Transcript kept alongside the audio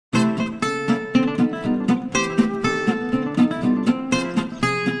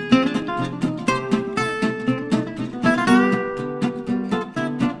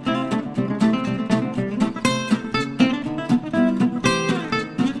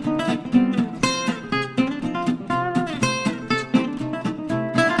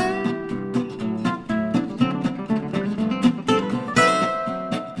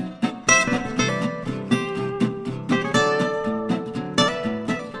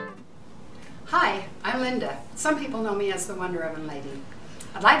I'm Linda. Some people know me as the Wonder Oven Lady.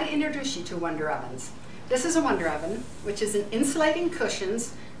 I'd like to introduce you to Wonder Ovens. This is a Wonder Oven, which is an insulating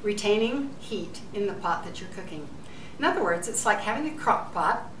cushions retaining heat in the pot that you're cooking. In other words, it's like having a crock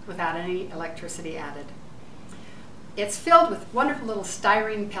pot without any electricity added. It's filled with wonderful little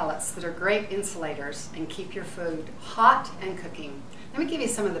styrene pellets that are great insulators and keep your food hot and cooking. Let me give you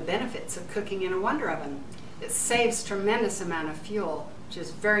some of the benefits of cooking in a Wonder Oven. It saves tremendous amount of fuel, which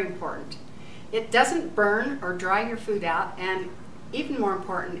is very important. It doesn't burn or dry your food out, and even more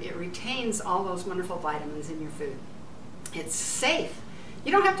important, it retains all those wonderful vitamins in your food. It's safe.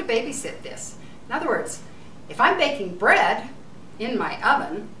 You don't have to babysit this. In other words, if I'm baking bread in my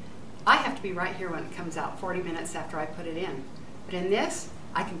oven, I have to be right here when it comes out 40 minutes after I put it in. But in this,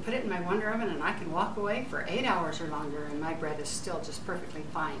 I can put it in my Wonder Oven and I can walk away for 8 hours or longer and my bread is still just perfectly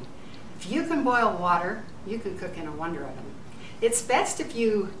fine. If you can boil water, you can cook in a Wonder Oven. It's best if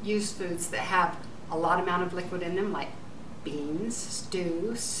you use foods that have a lot amount of liquid in them, like beans,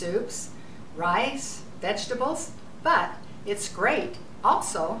 stew, soups, rice, vegetables, but it's great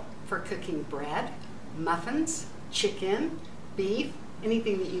also for cooking bread, muffins, chicken, beef,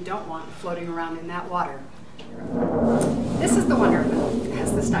 anything that you don't want floating around in that water. This is the Wonder Oven. It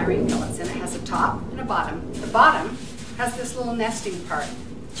has the styrene pellets in it. It has a top and a bottom. The bottom has this little nesting part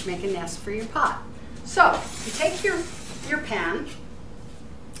to make a nest for your pot. So you take your pan,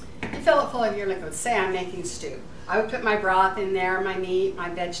 you fill it full of your liquids. Say I'm making stew. I would put my broth in there, my meat, my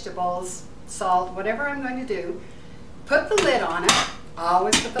vegetables, salt, whatever I'm going to do. Put the lid on it.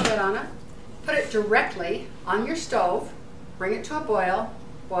 Always put the lid on it. Put it directly on your stove. Bring it to a boil.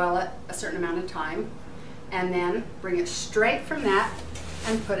 Boil it a certain amount of time. And then bring it straight from that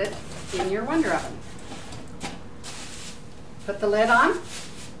and put it in your Wonder Oven. Put the lid on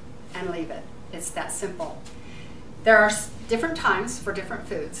and leave it. It's that simple. There are different times for different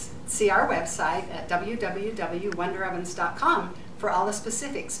foods. See our website at www.wonderovens.com for all the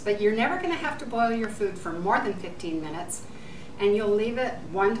specifics. But you're never going to have to boil your food for more than 15 minutes, and you'll leave it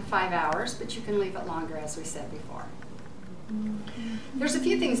 1 to 5 hours, but you can leave it longer, as we said before. There's a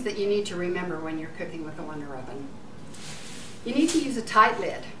few things that you need to remember when you're cooking with a Wonder Oven. You need to use a tight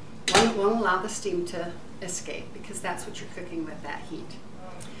lid, one that won't allow the steam to escape, because that's what you're cooking with, that heat.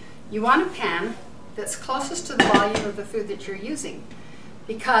 You want a pan that's closest to the volume of the food that you're using,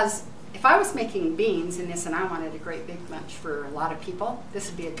 because if I was making beans in this and I wanted a great big bunch for a lot of people, this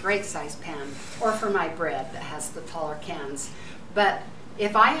would be a great size pan, or for my bread that has the taller cans. But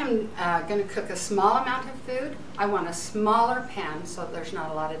if I am going to cook a small amount of food, I want a smaller pan so that there's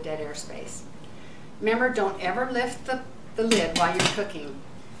not a lot of dead air space. Remember, don't ever lift the lid while you're cooking.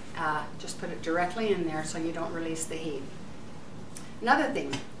 Just put it directly in there so you don't release the heat. Another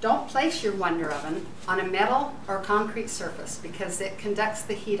thing, don't place your Wonder Oven on a metal or concrete surface because it conducts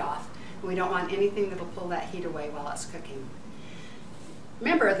the heat off. We don't want anything that will pull that heat away while it's cooking.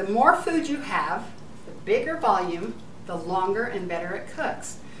 Remember, the more food you have, the bigger volume, the longer and better it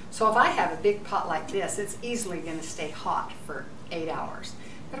cooks. So if I have a big pot like this, it's easily going to stay hot for 8 hours.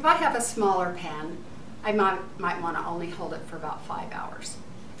 But if I have a smaller pan, I might want to only hold it for about 5 hours.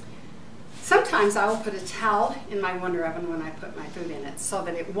 Sometimes I will put a towel in my Wonder Oven when I put my food in it so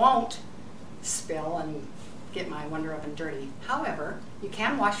that it won't spill and get my Wonder Oven dirty. However, you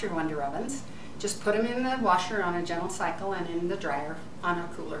can wash your Wonder Ovens. Just put them in the washer on a gentle cycle and in the dryer on a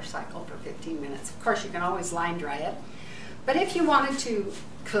cooler cycle for 15 minutes. Of course, you can always line dry it. But if you wanted to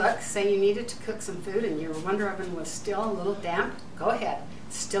cook, say you needed to cook some food and your Wonder Oven was still a little damp, go ahead.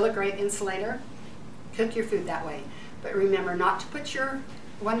 It's still a great insulator. Cook your food that way. But remember not to put your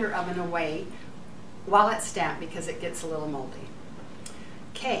Wonder Oven away while it's damp because it gets a little moldy.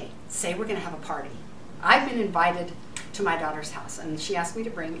 Okay, say we're going to have a party. I've been invited to my daughter's house and she asked me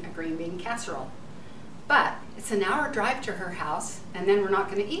to bring a green bean casserole. But it's an hour drive to her house and then we're not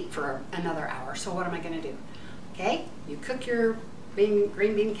going to eat for another hour, so what am I going to do? Okay, you cook your green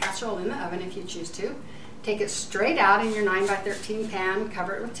bean casserole in the oven if you choose to. Take it straight out in your 9x13 pan,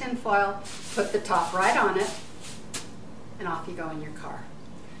 cover it with tin foil, put the top right on it, and off you go in your car.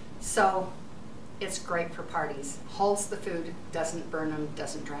 So it's great for parties. Holds the food, doesn't burn them,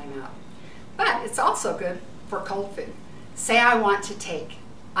 doesn't dry them out. But it's also good for cold food. Say I want to take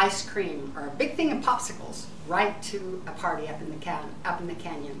ice cream or a big thing of popsicles right to a party up in the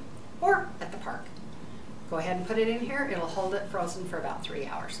canyon or at the park. Go ahead and put it in here. It'll hold it frozen for about 3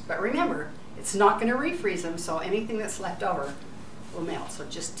 hours. But remember, it's not going to refreeze them, so anything that's left over will melt. So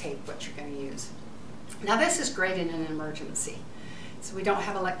just take what you're going to use. Now this is great in an emergency. So we don't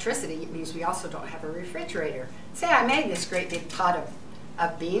have electricity, it means we also don't have a refrigerator. Say I made this great big pot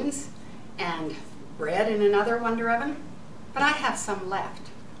of beans and bread in another Wonder Oven, but I have some left.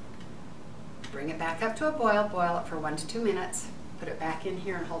 bring it back up to a boil, boil it for 1 to 2 minutes, put it back in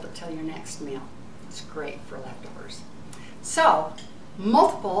here and hold it till your next meal. It's great for leftovers. So,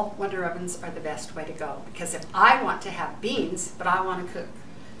 multiple Wonder Ovens are the best way to go, because if I want to have beans, but I want to cook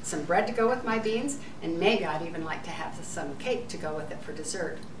some bread to go with my beans, and maybe I'd even like to have some cake to go with it for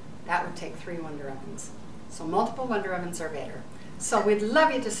dessert, that would take 3 Wonder Ovens. So multiple Wonder Ovens are better. So we'd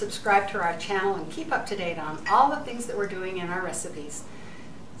love you to subscribe to our channel and keep up to date on all the things that we're doing in our recipes.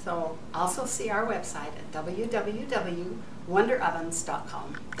 So also see our website at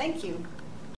www.wonderovens.com. Thank you.